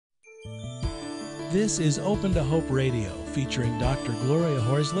This is Open to Hope Radio, featuring Dr. Gloria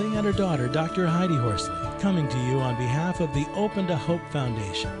Horsley and her daughter, Dr. Heidi Horsley, coming to you on behalf of the Open to Hope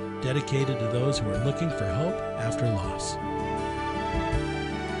Foundation, dedicated to those who are looking for hope after loss.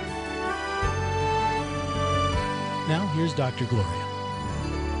 Now, here's Dr. Gloria.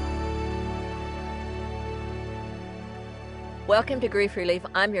 Welcome to Grief Relief.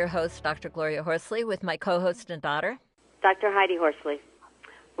 I'm your host, Dr. Gloria Horsley, with my co-host and daughter, Dr. Heidi Horsley.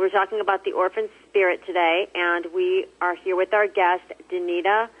 We're talking about the orphan spirit today, and we are here with our guest,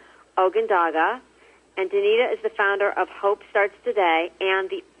 Danita Ogandaga. And Danita is the founder of Hope Starts Today and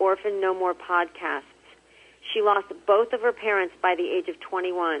the Orphan No More podcasts. She lost both of her parents by the age of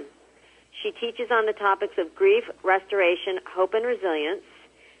 21. She teaches on the topics of grief, restoration, hope, and resilience.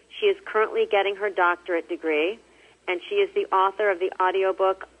 She is currently getting her doctorate degree, and she is the author of the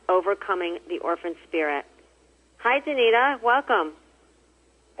audiobook, Overcoming the Orphan Spirit. Hi, Danita. Welcome.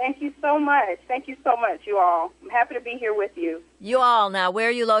 Thank you so much. Thank you so much, you all. I'm happy to be here with you. You all. Now, where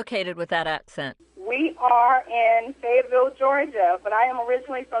are you located with that accent? We are in Fayetteville, Georgia, but I am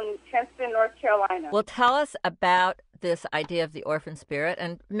originally from Kinston, North Carolina. Well, tell us about this idea of the orphan spirit,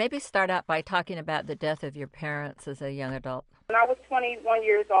 and maybe start out by talking about the death of your parents as a young adult. When I was 21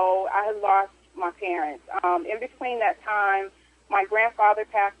 years old, I had lost my parents. In between that time, my grandfather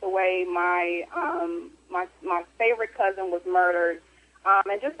passed away. My favorite cousin was murdered.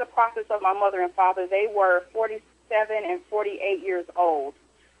 And just the process of my mother and father, they were 47 and 48 years old.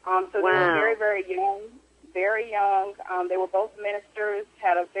 So they were very, very young, very young. They were both ministers,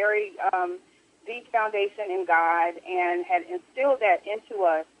 had a very deep foundation in God, and had instilled that into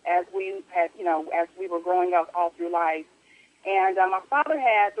us as we had, as we were growing up all through life. And my father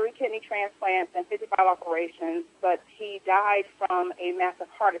had 3 kidney transplants and 55 operations, but he died from a massive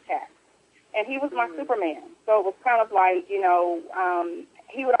heart attack. And he was my Superman. So it was kind of like,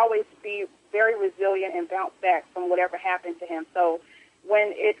 he would always be very resilient and bounce back from whatever happened to him. So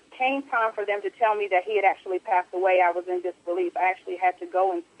when it came time for them to tell me that he had actually passed away, I was in disbelief. I actually had to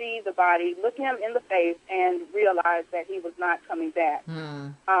go and see the body, look him in the face, and realize that he was not coming back.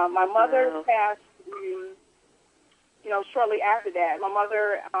 My mother passed, shortly after that. My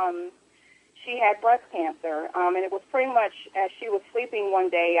mother, she had breast cancer, and it was pretty much as she was sleeping one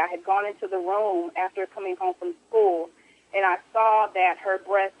day, I had gone into the room after coming home from school, and I saw that her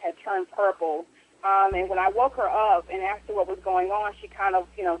breast had turned purple. And when I woke her up and asked her what was going on, she kind of,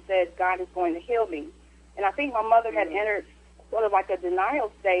 said, God is going to heal me. And I think my mother had entered sort of like a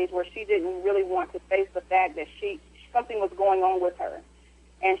denial stage where she didn't really want to face the fact that something was going on with her.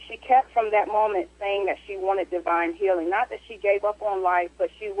 And she kept from that moment saying that she wanted divine healing. Not that she gave up on life, but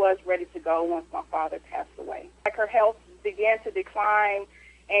she was ready to go once my father passed away. Like her health began to decline,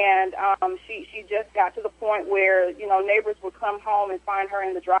 and she just got to the point where, neighbors would come home and find her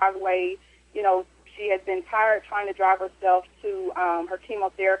in the driveway. She had been tired trying to drive herself to her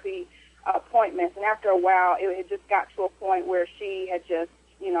chemotherapy appointments. And after a while, it had just got to a point where she had just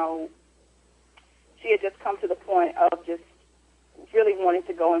come to the point of just really wanting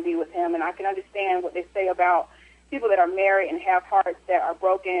to go and be with him. And I can understand what they say about people that are married and have hearts that are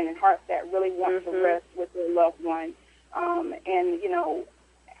broken and hearts that really want to rest with their loved one. I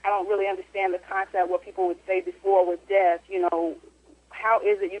don't really understand the concept what people would say before with death. How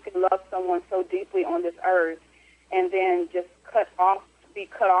is it you can love someone so deeply on this earth and then just be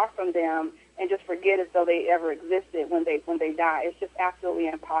cut off from them and just forget as though they ever existed when they die? It's just absolutely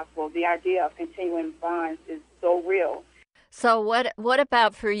impossible. The idea of continuing bonds is so real. So what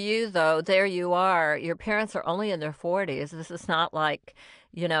about for you, though? There you are. Your parents are only in their 40s. This is not like,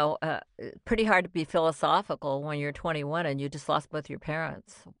 pretty hard to be philosophical when you're 21 and you just lost both your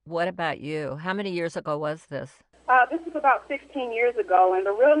parents. What about you? How many years ago was this? This was about 16 years ago, and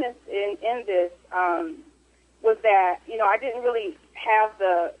the realness in this was that, I didn't really have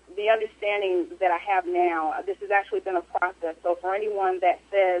the understanding that I have now. This has actually been a process. So for anyone that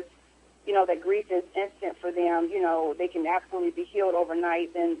says, that grief is instant for them, they can absolutely be healed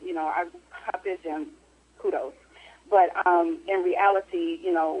overnight, then, I bid them kudos. But in reality,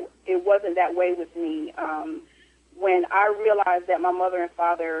 it wasn't that way with me. When I realized that my mother and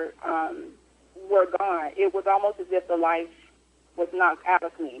father were gone, it was almost as if the life was knocked out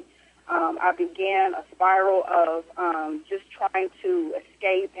of me. I began a spiral of just trying to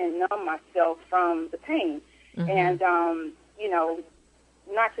escape and numb myself from the pain. And,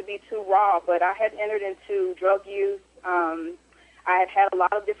 not to be too raw, but I had entered into drug use. I had a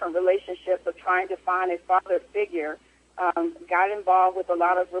lot of different relationships of trying to find a father figure. Got involved with a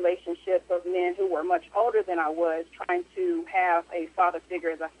lot of relationships of men who were much older than I was, trying to have a father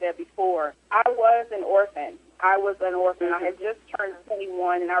figure, as I said before. I was an orphan. I was an orphan. I had just turned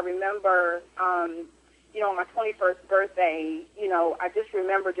 21, and I remember, on my 21st birthday, I just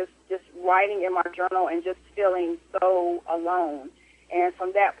remember just writing in my journal and just feeling so alone. And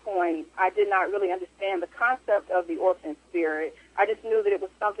from that point, I did not really understand the concept of the orphan spirit. I just knew that it was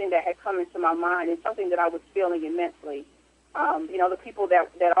something that had come into my mind and something that I was feeling immensely. The people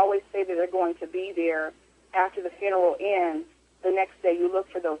that always say that they're going to be there after the funeral ends, the next day you look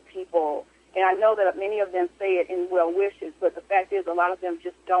for those people. And I know that many of them say it in well wishes, but the fact is a lot of them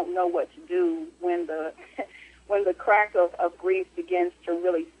just don't know what to do when the when the crack of grief begins to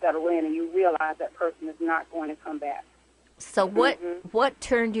really settle in and you realize that person is not going to come back. So what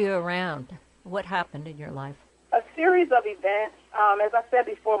turned you around? What happened in your life? A series of events. As I said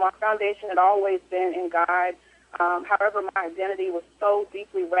before, my foundation had always been in God. However, my identity was so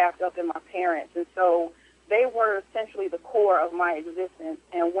deeply wrapped up in my parents, and so they were essentially the core of my existence.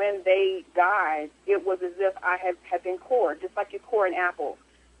 And when they died, it was as if I had been cored, just like you core an apple.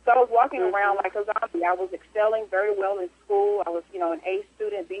 So I was walking around like a zombie. I was excelling very well in school. I was, an A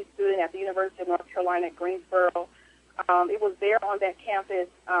student, B student at the University of North Carolina at Greensboro. It was there on that campus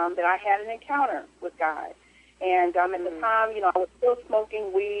that I had an encounter with God. And at the time, I was still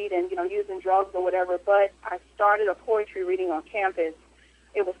smoking weed and, using drugs or whatever, but I started a poetry reading on campus.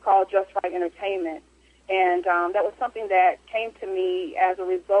 It was called Just Right Entertainment. And that was something that came to me as a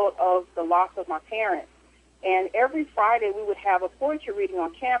result of the loss of my parents. And every Friday we would have a poetry reading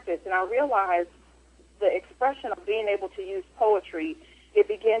on campus, and I realized the expression of being able to use poetry, it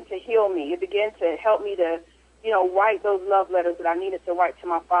began to heal me. It began to help me to write those love letters that I needed to write to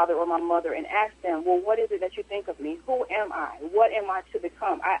my father or my mother and ask them, well, what is it that you think of me? Who am I? What am I to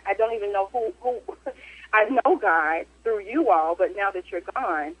become? I don't even know who I know God through you all, but now that you're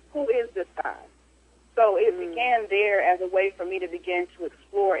gone, who is this God? So it began there as a way for me to begin to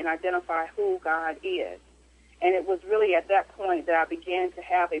explore and identify who God is. And it was really at that point that I began to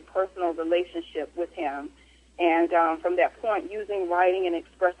have a personal relationship with him. And from that point, using writing and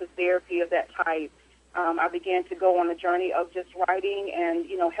expressive therapy of that type, I began to go on a journey of just writing and,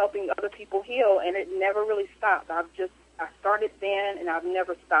 helping other people heal, and it never really stopped. I started then, and I've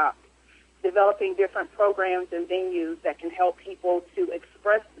never stopped developing different programs and venues that can help people to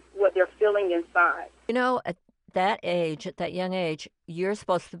express what they're feeling inside. At that age, at that young age, you're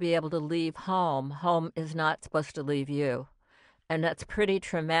supposed to be able to leave home. Home is not supposed to leave you, and that's pretty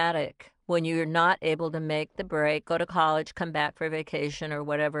traumatic. When you're not able to make the break, go to college, come back for vacation or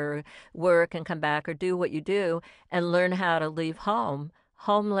whatever, work and come back or do what you do and learn how to leave home.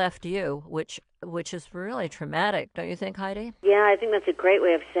 Home left you, which is really traumatic. Don't you think, Heidi? Yeah, I think that's a great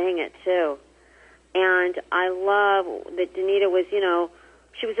way of saying it, too. And I love that Danita was,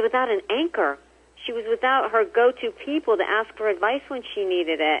 she was without an anchor. She was without her go-to people to ask for advice when she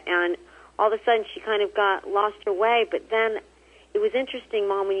needed it. And all of a sudden she kind of lost her way, but then it was interesting,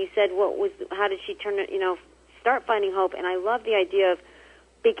 Mom, when you said how did she start finding hope? And I love the idea of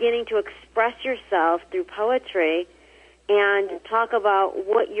beginning to express yourself through poetry and talk about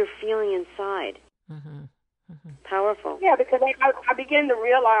what you're feeling inside. Mm-hmm. Mm-hmm. Powerful. Yeah, because I began to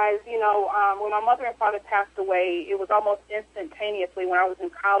realize, when my mother and father passed away, it was almost instantaneously when I was in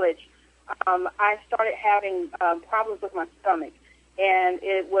college. I started having problems with my stomach. And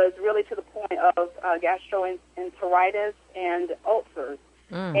it was really to the point of gastroenteritis and ulcers.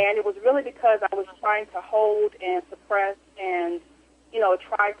 And it was really because I was trying to hold and suppress and,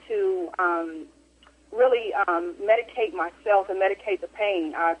 try to really medicate myself and medicate the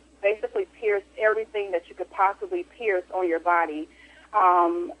pain. I basically pierced everything that you could possibly pierce on your body.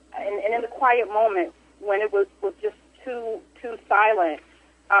 And in the quiet moments when it was just too silent,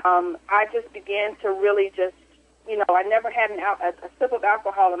 I just began to really just, I never had a sip of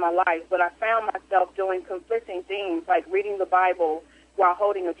alcohol in my life, but I found myself doing conflicting things like reading the Bible while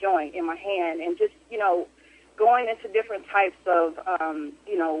holding a joint in my hand and just, going into different types of,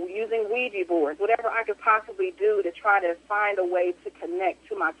 using Ouija boards, whatever I could possibly do to try to find a way to connect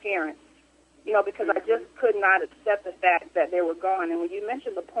to my parents, because I just could not accept the fact that they were gone. And when you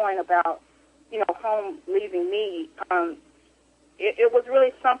mentioned the point about, home leaving me, it was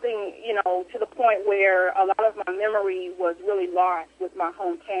really something, to the point where a lot of my memory was really lost with my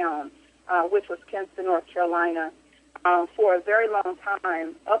hometown, which was Kinston, North Carolina, for a very long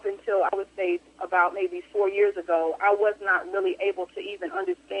time, up until I would say about maybe 4 years ago. I was not really able to even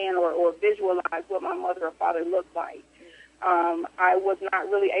understand or visualize what my mother or father looked like. I was not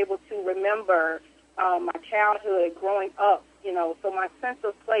really able to remember my childhood growing up, so my sense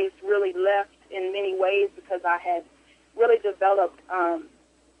of place really left in many ways because I had really developed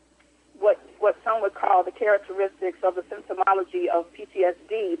what some would call the characteristics of the symptomology of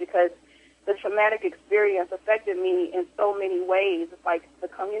PTSD, because the traumatic experience affected me in so many ways. It's like the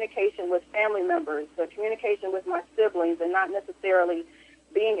communication with family members, the communication with my siblings, and not necessarily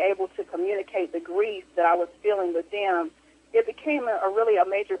being able to communicate the grief that I was feeling with them. It became really a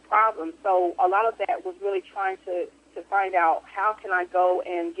major problem. So a lot of that was really trying to find out how can I go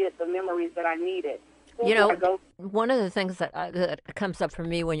and get the memories that I needed. You know, one of the things that comes up for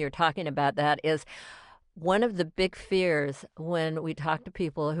me when you're talking about that is one of the big fears when we talk to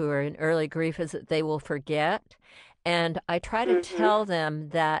people who are in early grief is that they will forget. And I try to tell them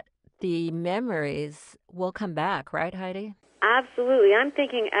that the memories will come back, right, Heidi? Absolutely. I'm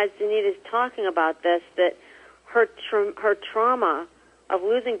thinking, as Danita's talking about this, that her trauma of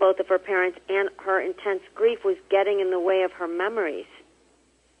losing both of her parents and her intense grief was getting in the way of her memories.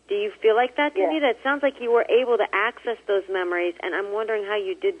 Do you feel like that, Danita? It sounds like you were able to access those memories, and I'm wondering how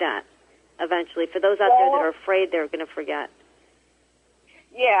you did that eventually, for those out there that are afraid they're going to forget.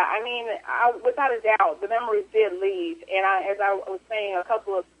 Yeah, I mean, without a doubt, the memories did leave. And as I was saying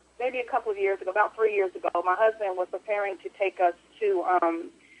maybe a couple of years ago, about 3 years ago, my husband was preparing to take us to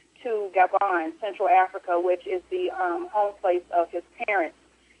Gabon, Central Africa, which is the home place of his parents.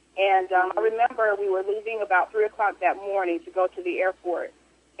 And I remember we were leaving about 3 o'clock that morning to go to the airport.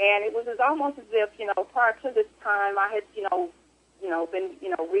 And it was almost as if, prior to this time, I had, been,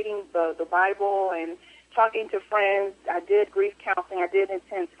 reading the Bible and talking to friends. I did grief counseling. I did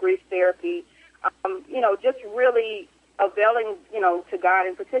intense grief therapy. Just really availing, to God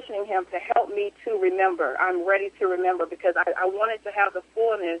and petitioning Him to help me to remember. I'm ready to remember because I wanted to have the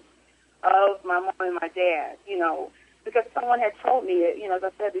fullness of my mom and my dad, because someone had told me, as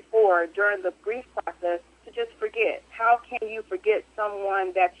I said before, during the grief process, to just forget. How can you forget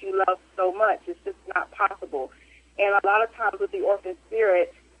someone that you love so much? It's just not possible. And a lot of times with the orphan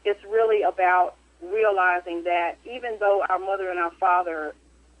spirit, it's really about realizing that even though our mother and our father,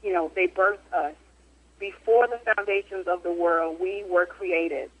 they birthed us, before the foundations of the world, we were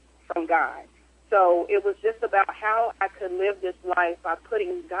created from God. So it was just about how I could live this life by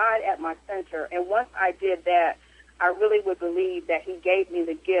putting God at my center. And once I did that, I really would believe that He gave me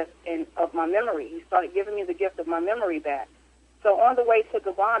the gift of my memory. He started giving me the gift of my memory back. So on the way to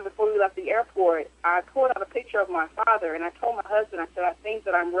Gabon, before we left the airport, I pulled out a picture of my father, and I told my husband, I said, I think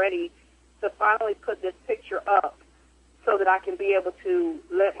that I'm ready to finally put this picture up so that I can be able to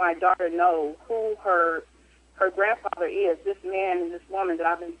let my daughter know who her grandfather is, this man and this woman that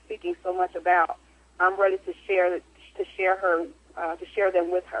I've been speaking so much about. I'm ready to share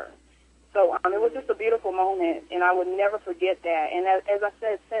them with her. So it was just a beautiful moment, and I would never forget that. And as I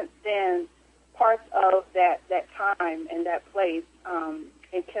said, since then, parts of that time and that place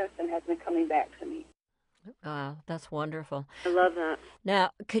in Kinston has been coming back to me. That's wonderful. I love that.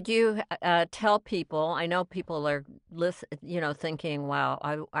 Now, could you tell people, I know people are thinking,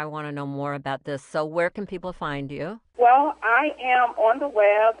 wow, I want to know more about this. So where can people find you? Well, I am on the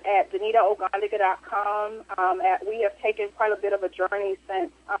web at DanitaOgandaga.com. We have taken quite a bit of a journey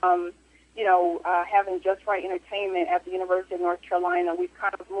since, having Just Right Entertainment at the University of North Carolina. We've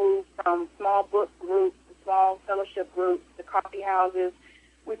kind of moved from small book groups to small fellowship groups to coffee houses.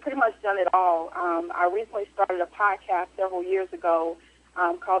 We've pretty much done it all. I recently started a podcast several years ago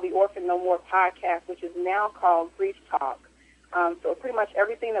called the Orphan No More podcast, which is now called Grief Talk. So pretty much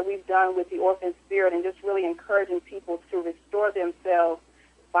everything that we've done with the orphan spirit and just really encouraging people to restore themselves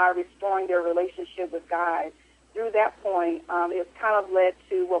by restoring their relationship with God. Through that point, it's kind of led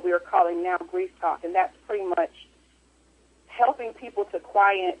to what we are calling now Grief Talk, and that's pretty much helping people to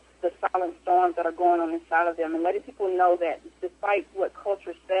quiet the silent storms that are going on inside of them and letting people know that despite what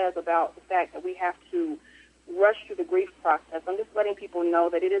culture says about the fact that we have to rush through the grief process, I'm just letting people know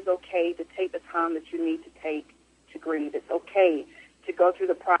that it is okay to take the time that you need to take to grieve. It's okay to go through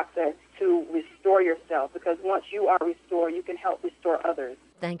the process to restore yourself, because once you are restored, you can help restore others.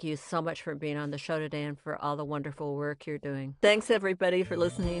 Thank you so much for being on the show today and for all the wonderful work you're doing. Thanks, everybody, for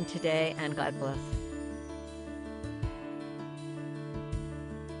listening today, and God bless.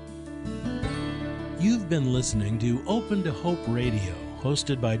 You've been listening to Open to Hope Radio,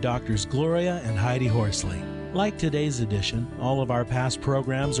 hosted by Drs. Gloria and Heidi Horsley. Like today's edition, all of our past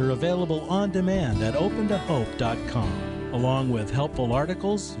programs are available on demand at opentohope.com, along with helpful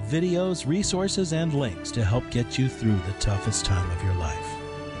articles, videos, resources, and links to help get you through the toughest time of your life.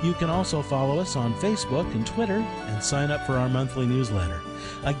 You can also follow us on Facebook and Twitter and sign up for our monthly newsletter.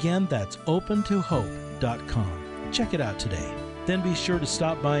 Again, that's opentohope.com. Check it out today. Then be sure to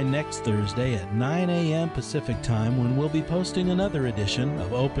stop by next Thursday at 9 a.m. Pacific Time when we'll be posting another edition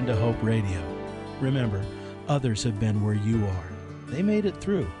of Open to Hope Radio. Remember, others have been where you are. They made it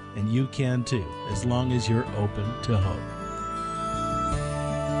through, and you can too, as long as you're open to hope.